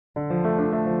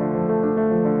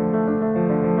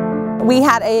We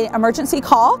had an emergency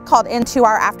call called into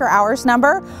our after hours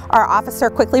number. Our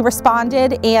officer quickly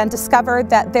responded and discovered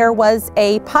that there was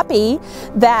a puppy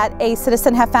that a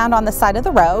citizen had found on the side of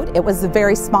the road. It was a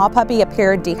very small puppy,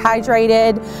 appeared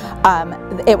dehydrated.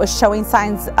 It was showing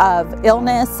signs of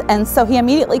illness, and so he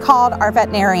immediately called our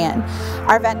veterinarian.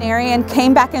 Our veterinarian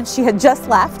came back and she had just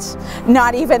left,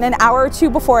 not even an hour or two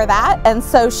before that, and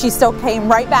so she still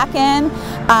came right back in,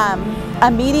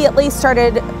 immediately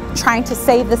started trying to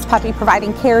save this puppy,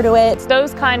 providing care to it. It's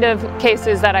those kind of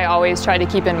cases that I always try to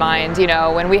keep in mind, you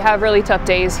know, when we have really tough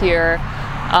days here,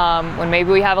 when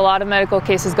maybe we have a lot of medical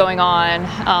cases going on,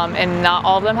 and not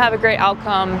all of them have a great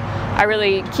outcome. I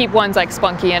really keep ones like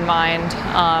Spunky in mind,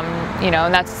 you know,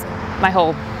 and that's my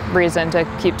whole reason to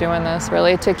keep doing this,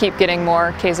 really, to keep getting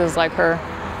more cases like her.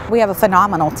 We have a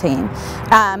phenomenal team.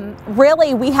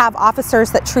 Really, we have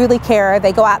officers that truly care.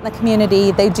 They go out in the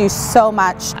community, they do so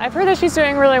much. I've heard that she's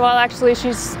doing really well, actually.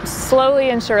 She's slowly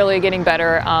and surely getting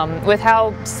better. With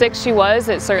how sick she was,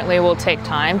 it certainly will take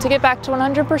time to get back to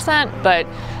 100%, but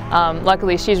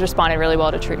luckily she's responded really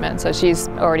well to treatment, so she's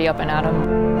already up and at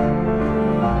 'em.